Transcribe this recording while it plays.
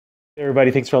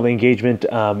Everybody, thanks for all the engagement.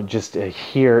 Just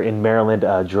here in Maryland,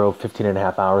 drove 15 and a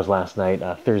half hours last night.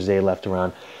 Thursday left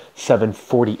around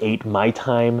 7:48 my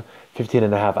time. 15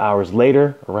 and a half hours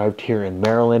later, arrived here in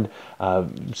Maryland,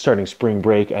 starting spring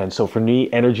break. And so for me,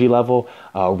 energy level,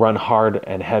 run hard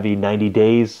and heavy 90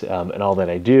 days and all that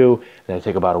I do. Then I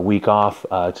take about a week off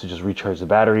to just recharge the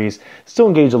batteries. Still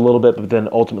engage a little bit, but then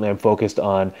ultimately I'm focused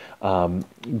on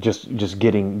just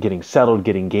getting settled,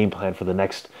 getting game plan for the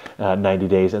next 90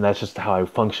 days. And that's just how I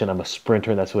function. I'm a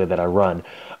sprinter, and that's the way that I run.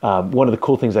 One of the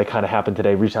cool things that kind of happened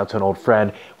today, reached out to an old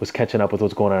friend, was catching up with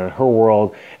what's going on in her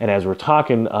world. And as we're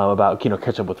talking about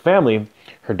catch up with family,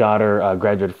 her daughter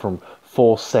graduated from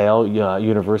Full Sail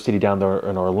University down there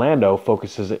in Orlando,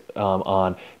 focuses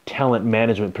on talent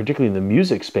management, particularly in the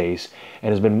music space,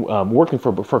 and has been working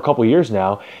for a couple years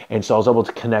now. And so I was able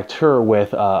to connect her with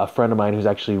a friend of mine who's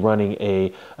actually running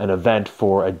an event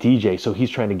for a DJ. So he's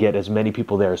trying to get as many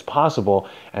people there as possible,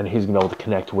 and he's going to be able to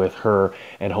connect with her,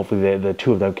 and hopefully the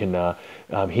two of them can.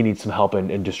 He needs some help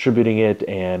in distributing it,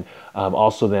 and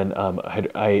also then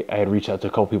I had reached out to a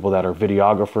couple people that are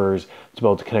videographers to be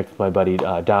able to connect with my buddy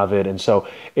David. And so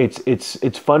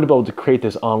it's fun to be able to create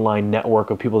this online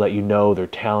network of people that their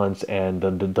talents and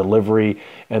the delivery,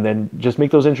 and then just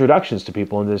make those introductions to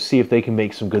people and to see if they can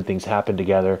make some good things happen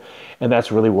together. And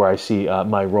that's really where I see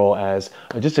my role as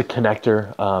just a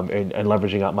connector, and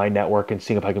leveraging out my network and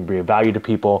seeing if I can bring value to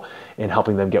people and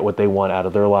helping them get what they want out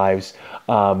of their lives.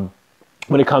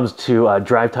 When it comes to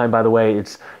drive time, by the way,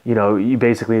 it's you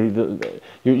basically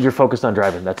you're focused on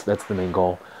driving. That's the main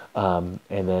goal, and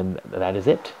then that is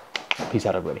it. Peace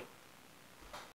out, everybody.